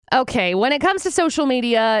Okay, when it comes to social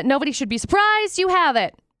media, nobody should be surprised you have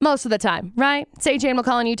it most of the time, right? It's AJ and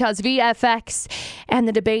McCall in Utah's VFX and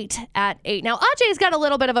the debate at 8. Now, Ajay's got a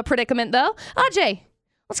little bit of a predicament, though. Ajay,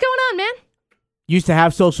 what's going on, man? Used to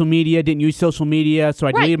have social media, didn't use social media, so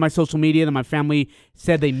I deleted my social media. Then my family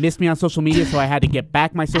said they missed me on social media, so I had to get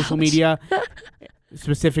back my social media.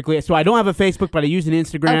 Specifically, so I don't have a Facebook, but I use an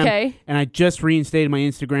Instagram. Okay. And I just reinstated my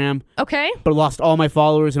Instagram. Okay. But lost all my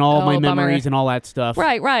followers and all my memories and all that stuff.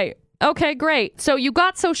 Right. Okay, great. So you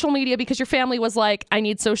got social media because your family was like, I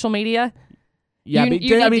need social media? Yeah,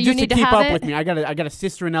 just to keep up with me. I got a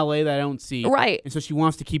sister in LA that I don't see. Right. And so she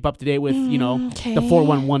wants to keep up to date with, the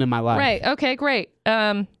 411 in my life. Right. Okay, great.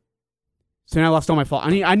 So now I lost all my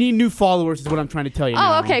followers. I need new followers is what I'm trying to tell you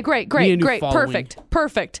now. Oh, okay, great.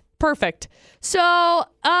 Perfect. So,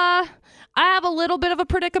 I have a little bit of a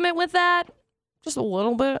predicament with that. Just a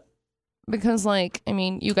little bit. Because,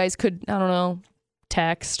 you guys could, I don't know,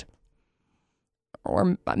 text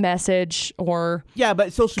or message or... Yeah,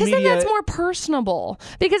 but social media... Because then that's more personable.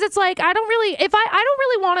 Because it's like, I don't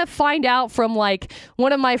really want to find out from,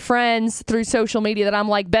 one of my friends through social media that I'm,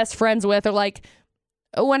 best friends with, or,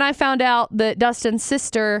 when I found out that Dustin's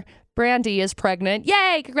sister... Brandy is pregnant.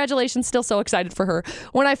 Yay! Congratulations. Still so excited for her.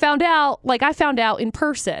 When I found out, I found out in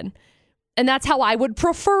person. And that's how I would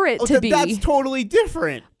prefer it to be. That's totally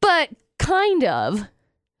different. But kind of.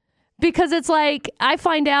 Because it's I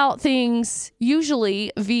find out things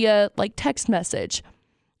usually via text message.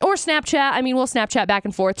 Or Snapchat. We'll Snapchat back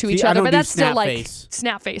and forth to each other. But that's still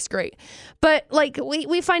Snapface. Great. But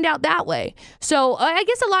we find out that way. So I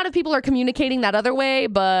guess a lot of people are communicating that other way,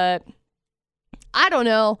 but... I don't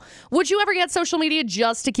know. Would you ever get social media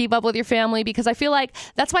just to keep up with your family? Because I feel like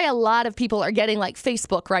that's why a lot of people are getting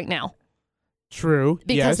Facebook right now. True.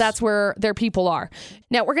 Because that's where their people are.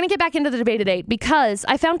 Now, we're going to get back into the debate at 8 because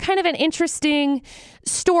I found kind of an interesting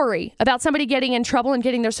story about somebody getting in trouble and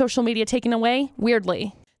getting their social media taken away,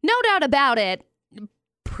 weirdly. No doubt about it.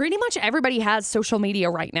 Pretty much everybody has social media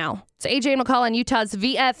right now. It's AJ and McCall on Utah's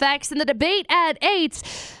VFX and the debate at 8.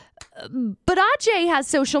 But Ajay has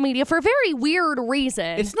social media for a very weird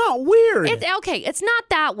reason. It's not weird. It's not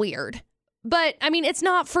that weird. But, it's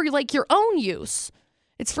not for, your own use.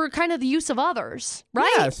 It's for kind of the use of others,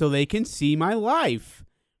 right? Yeah, so they can see my life.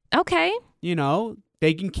 Okay.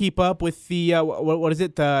 They can keep up with the, what is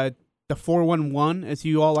it, the 411, as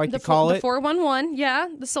you all like to call it? The 411, yeah.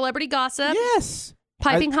 The celebrity gossip. Yes.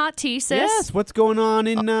 Piping hot tea, sis. Yes, what's going on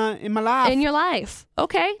in my life. In your life.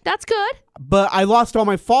 Okay, that's good. But I lost all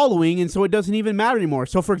my following, and so it doesn't even matter anymore.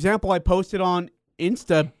 So, for example, I posted on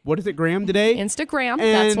Graham today? Instagram,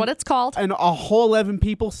 that's what it's called. And a whole 11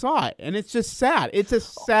 people saw it, and it's just sad. It's a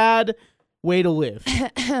sad way to live.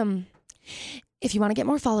 If you want to get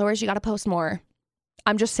more followers, you got to post more.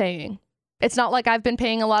 I'm just saying. It's not like I've been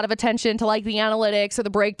paying a lot of attention to the analytics or the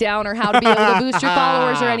breakdown or how to be able to boost your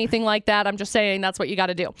followers or anything like that. I'm just saying that's what you got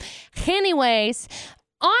to do. Anyways,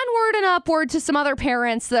 onward and upward to some other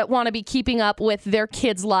parents that want to be keeping up with their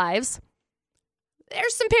kids' lives.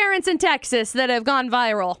 There's some parents in Texas that have gone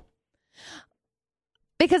viral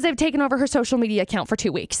because they've taken over her social media account for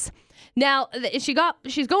 2 weeks. Now, she's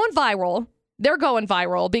going viral. They're going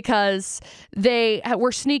viral because they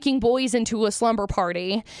were sneaking boys into a slumber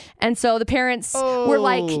party. And so the parents were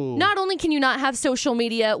like, not only can you not have social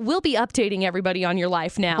media, we'll be updating everybody on your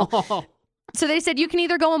life now. So they said you can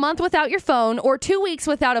either go a month without your phone or 2 weeks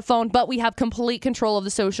without a phone, but we have complete control of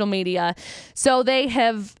the social media. So they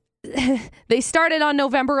started on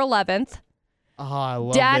November 11th. Oh, I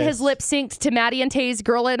love Dad this. has lip-synced to Maddie and Tay's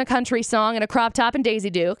Girl in a Country song in a crop top and Daisy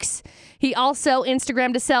Dukes. He also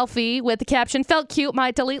Instagrammed a selfie with the caption, "Felt cute,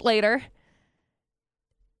 might delete later."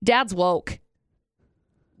 Dad's woke.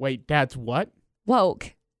 Wait, Dad's what?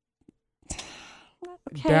 Woke.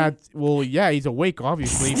 Okay. He's awake,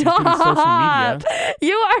 obviously. Stop. He's doing social media.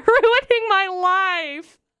 You are ruining my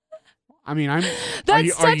life.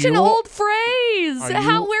 That's such an old phrase. Where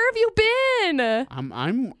have you been?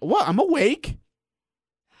 I'm awake.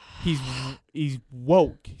 He's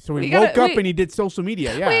woke. So he woke up and he did social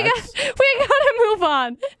media. Yeah. We gotta move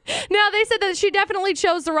on. Now, they said that she definitely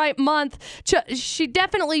chose the right month. She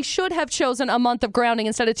definitely should have chosen a month of grounding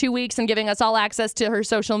instead of 2 weeks and giving us all access to her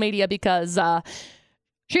social media because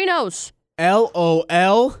she knows.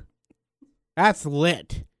 LOL. That's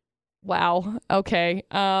lit. Wow. Okay.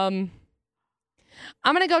 I'm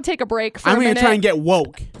going to go take a break for a minute. I'm going to try and get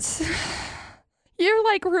woke. You're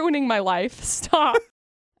ruining my life. Stop.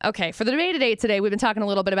 Okay, for the debate at 8 today, we've been talking a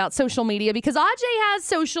little bit about social media because Ajay has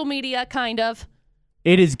social media, kind of.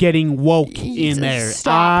 It is getting woke in there.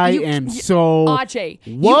 Stop. I am so AJ,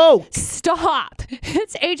 woke. Stop.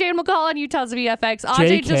 It's AJ and McCall on Utah's VFX.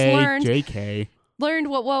 AJ just learned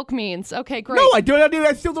what woke means. Okay, great. No, I don't.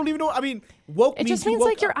 I still don't even know. I mean, woke it means just means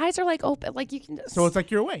like your eyes are like open, like you can. So it's like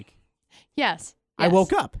you're awake. Yes. I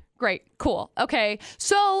woke up. Great. Cool. Okay.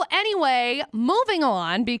 So anyway, moving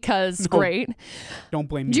on because great. Don't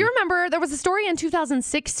blame me. Do you remember there was a story in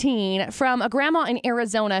 2016 from a grandma in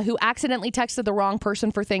Arizona who accidentally texted the wrong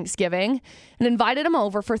person for Thanksgiving and invited him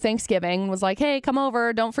over for Thanksgiving, was like, hey, come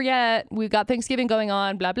over. Don't forget. We've got Thanksgiving going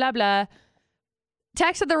on, blah, blah, blah.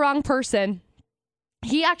 Texted the wrong person.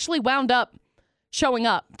 He actually wound up showing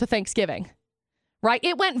up to Thanksgiving. Right?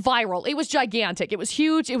 It went viral. It was gigantic. It was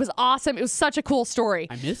huge. It was awesome. It was such a cool story.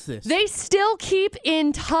 I miss this. They still keep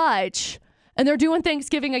in touch, and they're doing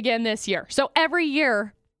Thanksgiving again this year. So every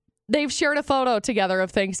year, they've shared a photo together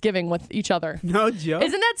of Thanksgiving with each other. No joke.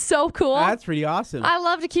 Isn't that so cool? That's pretty awesome. I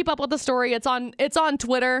love to keep up with the story. It's on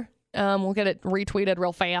Twitter. We'll get it retweeted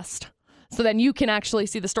real fast, so then you can actually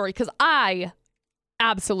see the story, because I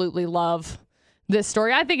absolutely love this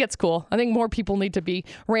story. I think it's cool. I think more people need to be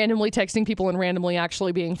randomly texting people and randomly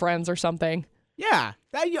actually being friends or something. Yeah,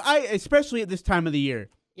 especially at this time of the year.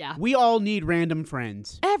 Yeah, we all need random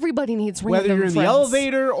friends. Everybody needs random friends. Whether you're in the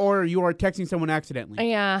elevator or you are texting someone accidentally.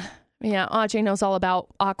 Yeah. AJ knows all about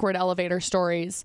awkward elevator stories.